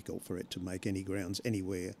very difficult for it to make any grounds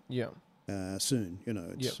anywhere. Yeah. Soon,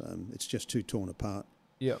 it's just too torn apart.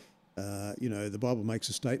 Yeah. The Bible makes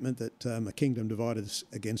a statement that a kingdom divided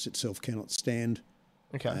against itself cannot stand.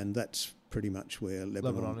 Okay. And that's pretty much where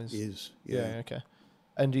Lebanon is. Yeah. Okay.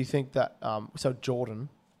 And do you think that so Jordan,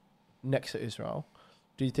 next to Israel,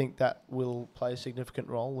 do you think that will play a significant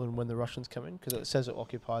role in when the Russians come in? Because it says it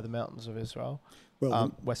occupy the mountains of Israel,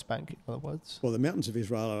 West Bank, in other words. Well, the mountains of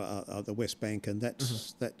Israel are the West Bank, and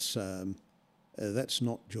that's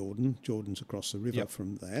not Jordan. Jordan's across the river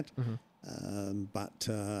from that. But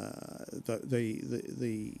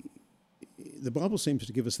the Bible seems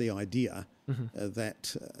to give us the idea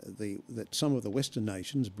that some of the Western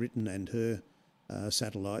nations, Britain and her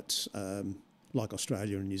satellites, like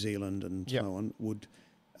Australia and New Zealand and so on,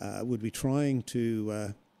 would be trying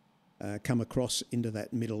to come across into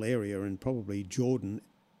that middle area, and probably Jordan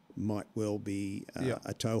might well be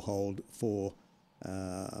a toehold for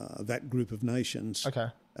that group of nations. Okay.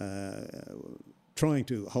 Trying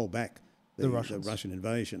to hold back the Russian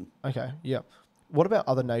invasion. Okay, yeah. What about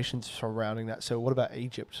other nations surrounding that? So what about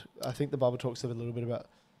Egypt? I think the Bible talks a little bit about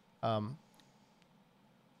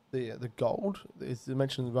the gold. Is it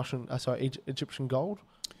mentioned Egyptian gold?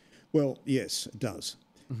 Well, yes, it does.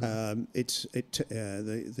 The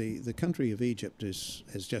country of Egypt has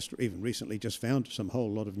just even recently just found some whole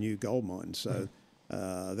lot of new gold mines. So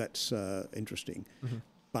that's interesting.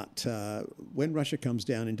 But when Russia comes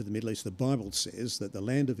down into the Middle East, the Bible says that the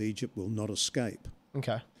land of Egypt will not escape.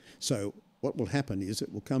 Okay. So what will happen is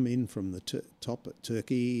it will come in from the top at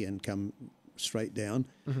Turkey and come straight down.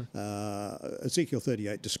 Ezekiel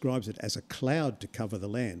 38 describes it as a cloud to cover the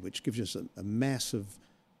land, which gives us a mass of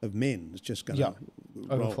men that's just going to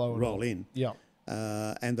roll in. Yeah.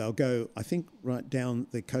 And they'll go, I think, right down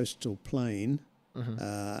the coastal plain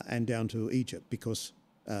and down to Egypt, because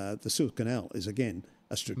the Suez Canal is, again,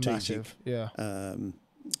 a strategic,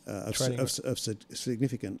 of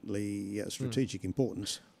significantly strategic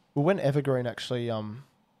importance. Well, when Evergreen actually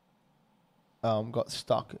got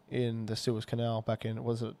stuck in the Suez Canal back in,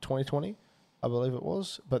 was it 2020? I believe it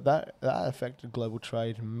was. But that affected global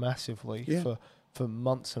trade massively for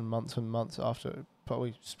months and months and months after.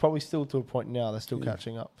 Probably still to a point now. They're still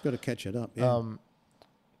catching up. Got to catch it up.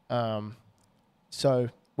 So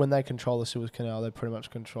when they control the Suez Canal, they pretty much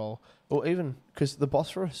control, or even because the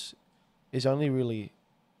Bosphorus is only really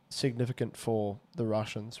significant for the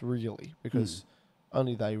Russians, really, because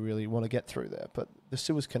only they really want to get through there. But the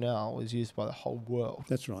Suez Canal is used by the whole world.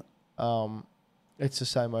 That's right. It's the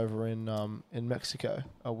same over in Mexico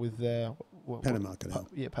with their Panama Canal.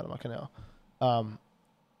 Panama Canal.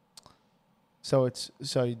 So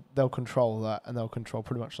they'll control that, and they'll control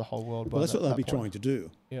pretty much the whole world. Well, that's what they'll be trying to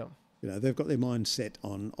do. Yeah. They've got their mind set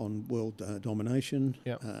on world domination,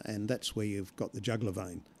 and that's where you've got the jugular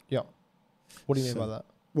vein. Yeah. What do you mean by that?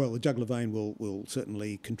 Well, the jugular vein will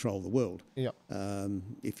certainly control the world. Yeah.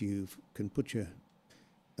 If you can put your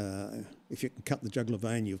if you can cut the jugular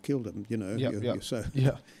vein, you've killed them. You know,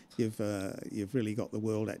 you've really got the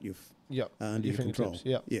world at under your control.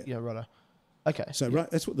 Yeah, right. Okay. So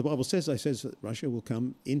that's what the Bible says. It says that Russia will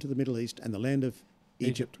come into the Middle East, and the land of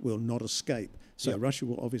Egypt will not escape. So Russia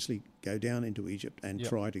will obviously go down into Egypt and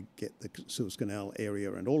try to get the Suez Canal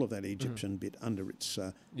area and all of that Egyptian bit under its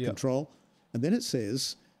control. And then it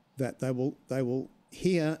says that they will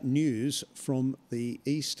hear news from the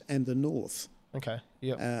east and the north. Okay.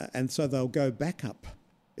 Yeah. And so they'll go back up.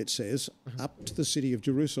 It says up to the city of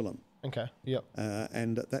Jerusalem. Okay. Yep.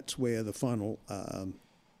 And that's where the final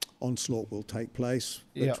onslaught will take place,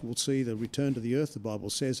 which will see the return to the earth, the Bible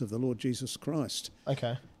says, of the Lord Jesus Christ.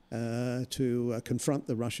 Okay. To confront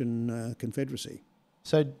the Russian Confederacy.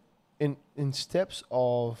 So, in steps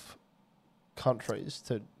of countries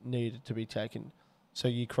that need to be taken, so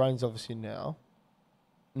Ukraine's obviously now.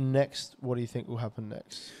 Next, what do you think will happen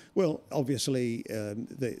next? Well, obviously,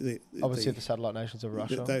 the satellite nations of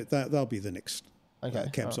Russia. They'll be the next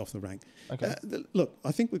camps off the rank. Okay. Look,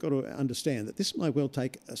 I think we've got to understand that this may well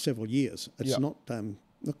take several years. It's not going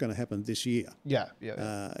to happen this year. Yeah.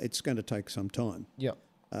 It's going to take some time. Yeah.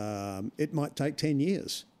 It might take 10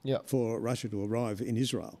 years for Russia to arrive in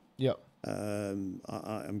Israel. Yeah.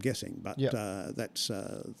 I'm guessing, but that's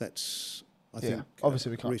I think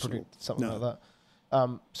obviously we can't predict something like that.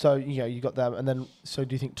 So you got that, and then so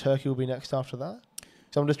do you think Turkey will be next after that?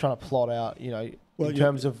 So I'm just trying to plot out, in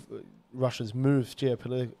terms of Russia's moves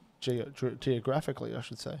geographically, I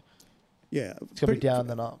should say. Yeah, it's going to be down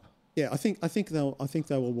then up. Yeah, I think they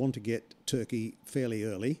will want to get Turkey fairly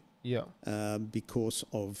early. Yeah. Because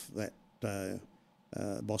of that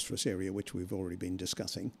Bosphorus area, which we've already been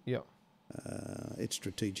discussing. Yeah. It's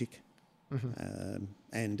strategic,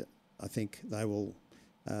 and I think they will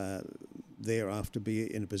thereafter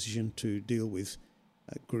be in a position to deal with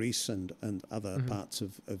Greece and other parts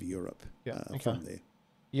of Europe from there.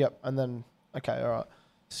 Yep, and then all right.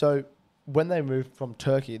 So when they move from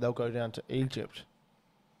Turkey, they'll go down to Egypt.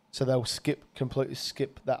 So they'll completely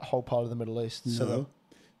skip that whole part of the Middle East.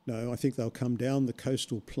 No, I think they'll come down the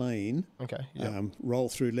coastal plain. Okay. Roll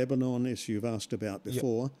through Lebanon, as you've asked about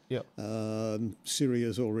before. Yep.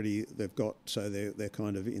 Syria's already they've got, so they're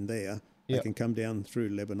kind of in there. They can come down through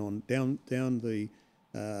Lebanon, down the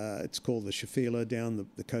it's called the Shafila, down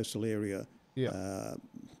the coastal area.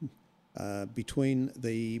 Between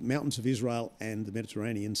the mountains of Israel and the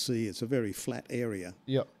Mediterranean Sea. It's a very flat area.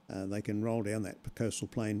 They can roll down that coastal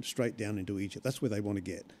plain straight down into Egypt. That's where they want to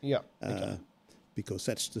get. Because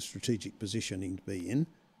that's the strategic positioning to be in.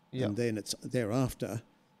 And then it's thereafter,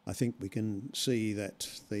 I think we can see that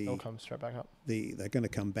they'll come straight back up. They're going to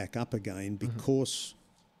come back up again because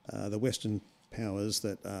the Western powers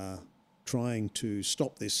that are trying to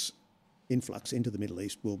stop this influx into the Middle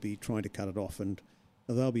East will be trying to cut it off, and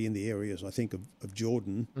they'll be in the areas, I think, of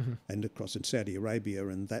Jordan and across in Saudi Arabia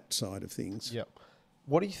and that side of things.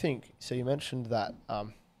 What do you think? So you mentioned that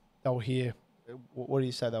they'll hear. What do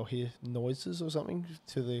you say? They'll hear noises or something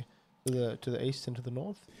to the east and to the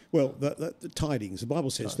north? Well, the tidings. The Bible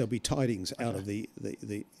says there'll be tidings out of the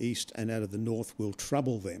east and out of the north will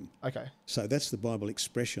trouble them. Okay. So that's the Bible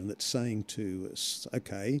expression that's saying to us,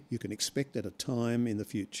 okay, you can expect at a time in the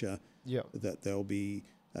future that there'll be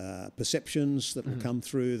perceptions that will come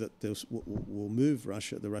through that will move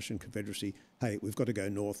the Russian Confederacy. Hey, we've got to go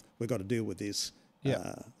north. We've got to deal with this.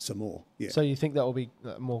 Some more. So you think that will be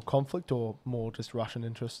more conflict or more just Russian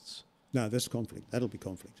interests? No, that's conflict. That'll be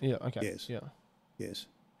conflict. Yeah. Okay. Yes. Yeah. Yes.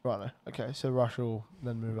 Right. Okay. So Russia will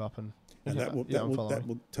then move up and that will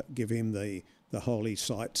give him the holy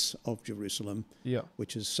sites of Jerusalem.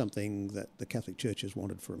 Which is something that the Catholic Church has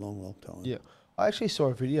wanted for a long, long time. Yeah. I actually saw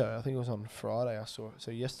a video. I think it was on Friday.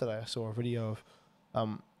 Yesterday I saw a video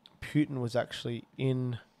of Putin was actually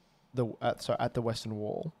at the Western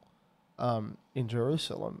Wall. In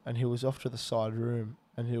Jerusalem, and he was off to the side room,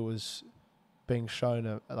 and he was being shown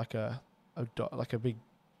a big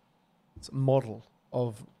model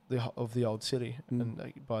of the old city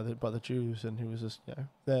and by the Jews, and he was just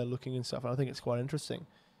there looking and stuff. And I think it's quite interesting.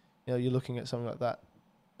 You're looking at something like that,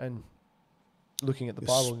 and looking at the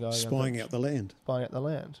Bible, going spying out the land. Spying out the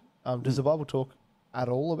land. Does the Bible talk at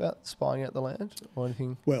all about spying out the land or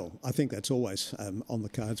anything? Well, I think that's always on the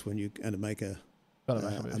cards when you're going to make a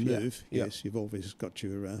move. Yes, you've always got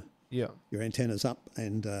your your antennas up,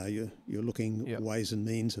 and you're looking ways and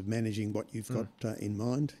means of managing what you've got in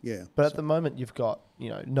mind. Yeah. But at the moment, you've got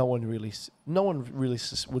no one really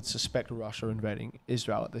would suspect Russia invading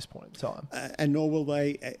Israel at this point in time, and nor will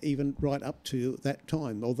they even right up to that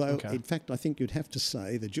time. Although, in fact, I think you'd have to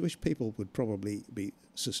say the Jewish people would probably be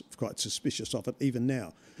quite suspicious of it even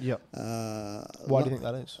now. Yeah. Why do you think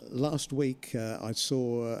that is? Last week, I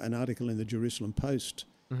saw an article in the Jerusalem Post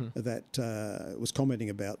that was commenting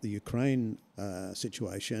about the Ukraine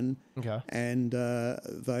situation, and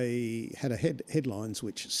they had headlines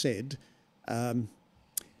which said,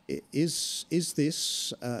 "Is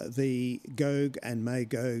this the Gog and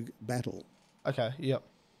Magog battle?" Okay. Yep.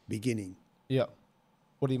 Beginning. Yep.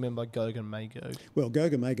 What do you mean by Gog and Magog? Well,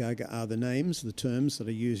 Gog and Magog are the terms that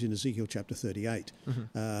are used in Ezekiel chapter 38.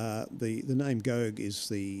 The name Gog is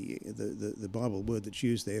the Bible word that's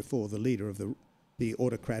used there for the leader of the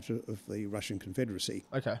autocrat of the Russian Confederacy.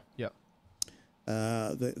 Okay, yeah.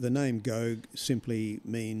 The name Gog simply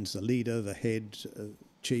means the leader, the head,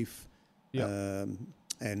 chief. Yeah.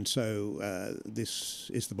 And so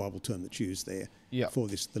this is the Bible term that's used there for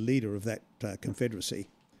the leader of that confederacy.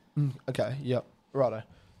 Okay, yep. Righto.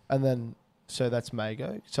 And then, so that's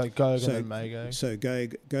Magog. So Gog and then Magog. So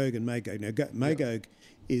Gog and Magog. Now, Magog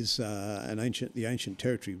is the ancient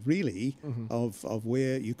territory, really, of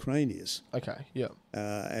where Ukraine is. Okay, yep.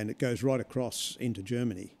 And it goes right across into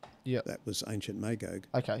Germany. Yep. That was ancient Magog.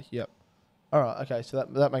 Okay, yep. All right, okay, so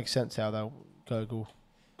that makes sense how they'll Gog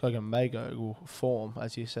and Magog will form,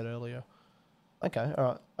 as you said earlier. Okay, all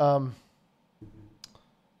right. I'm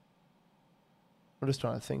just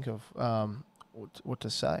trying to think of what to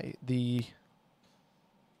say. The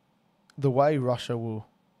way Russia will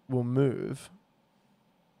move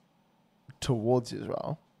towards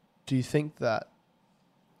Israel, do you think that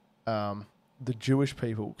the Jewish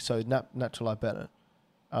people, so Naftali Bennett,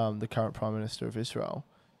 the current Prime Minister of Israel,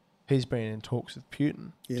 he's been in talks with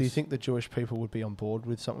Putin. Yes. Do you think the Jewish people would be on board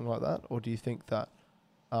with something like that? Or do you think that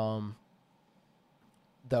they'll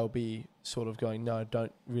be sort of going, no,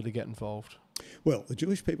 don't really get involved? Well, the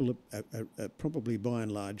Jewish people are probably by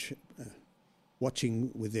and large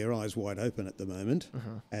watching with their eyes wide open at the moment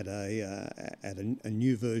at a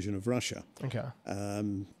new version of Russia. Okay.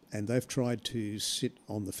 And they've tried to sit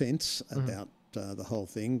on the fence about the whole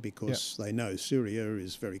thing because they know Syria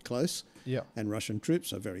is very close and Russian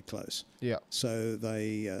troops are very close. Yeah. So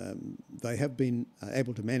they have been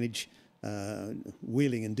able to manage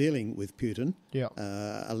wheeling and dealing with Putin,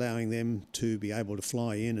 allowing them to be able to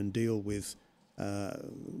fly in and deal with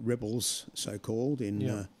rebels, so-called,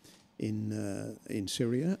 in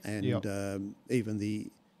Syria, and even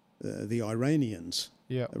the Iranians.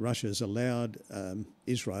 Yeah. Russia's allowed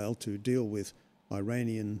Israel to deal with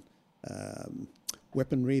Iranian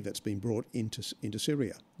weaponry that's been brought into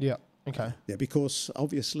Syria. Yeah. Okay. Yeah, because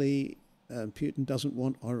obviously Putin doesn't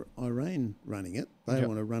want Iran running it; they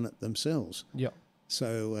want to run it themselves. Yeah.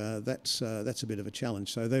 So that's a bit of a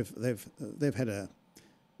challenge. So they've had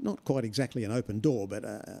not quite exactly an open door, but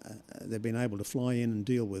they've been able to fly in and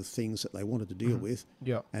deal with things that they wanted to deal with,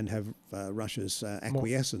 and have Russia's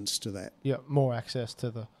acquiescence to that. Yeah, more access to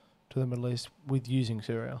the Middle East with using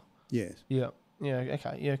Syria. Yes. Yeah. Yeah.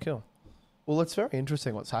 Okay. Yeah. Cool. Well, it's very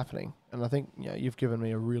interesting what's happening, and I think you've given me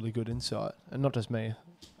a really good insight, and not just me,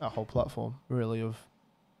 our whole platform, really, of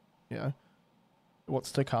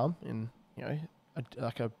what's to come in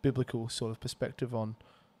like a biblical sort of perspective on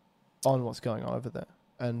what's going on over there.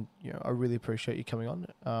 And I really appreciate you coming on.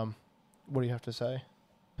 What do you have to say?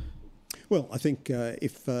 Well, I think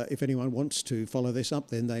if anyone wants to follow this up,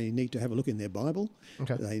 then they need to have a look in their Bible.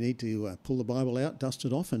 Okay. They need to pull the Bible out, dust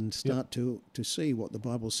it off, and start to see what the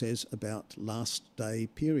Bible says about last day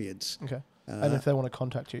periods. Okay. And if they want to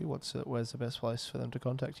contact you, where's the best place for them to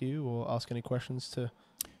contact you or ask any questions to?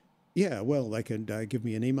 Yeah, well, they can give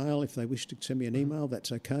me an email if they wish to send me an email.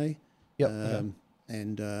 That's okay. Yeah.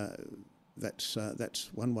 And that's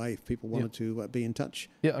one way if people wanted to be in touch.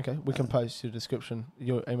 Yeah, okay. We can post your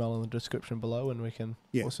email in the description below, and we can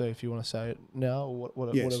also, if you want to say it now, or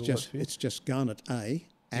whatever works for you. It's just Garnet A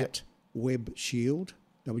at webshield,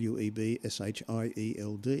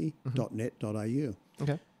 WEBSHIELD .net.au.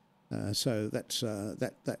 Okay. So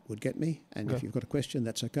that would get me. And if you've got a question,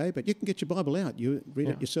 that's okay. But you can get your Bible out. You read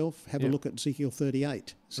it yourself. Have a look at Ezekiel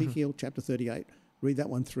 38. Ezekiel chapter 38. Read that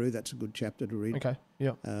one through. That's a good chapter to read. Okay,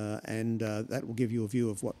 yeah. And that will give you a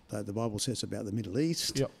view of what the Bible says about the Middle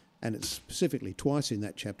East. Yep. And it's specifically twice in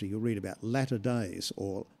that chapter you'll read about latter days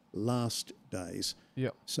or last days.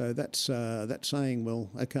 Yep. So that's saying,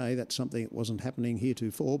 well, okay, that's something that wasn't happening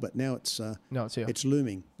heretofore, but now it's here. It's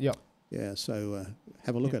looming. Yep. Yeah. So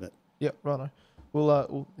have a look at it. Yep. Righto.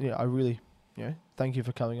 Well, yeah, I really, thank you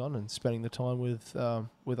for coming on and spending the time with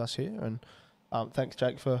us here, and thanks,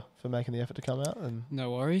 Jake, for making the effort to come out. And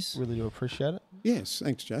no worries. Really do appreciate it. Yes,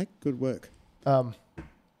 thanks, Jake. Good work.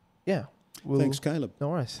 Yeah. Thanks, Caleb. No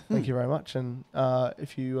worries. Thank you very much. And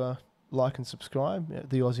if you like and subscribe at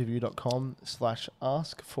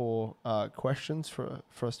theaussieview.com/ask for questions for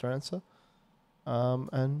us to answer.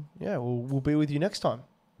 And yeah, we'll be with you next time.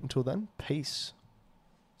 Until then, peace.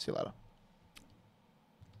 See you later.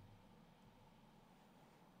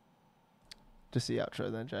 Just the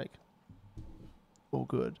outro then, Jake. All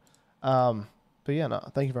good. But yeah, no,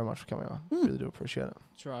 thank you very much for coming on. Really do appreciate it.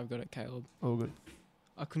 Sure, I've got it, Caleb. All good.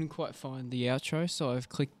 I couldn't quite find the outro, so I've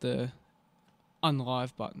clicked the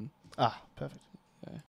unlive button. Perfect. Yeah.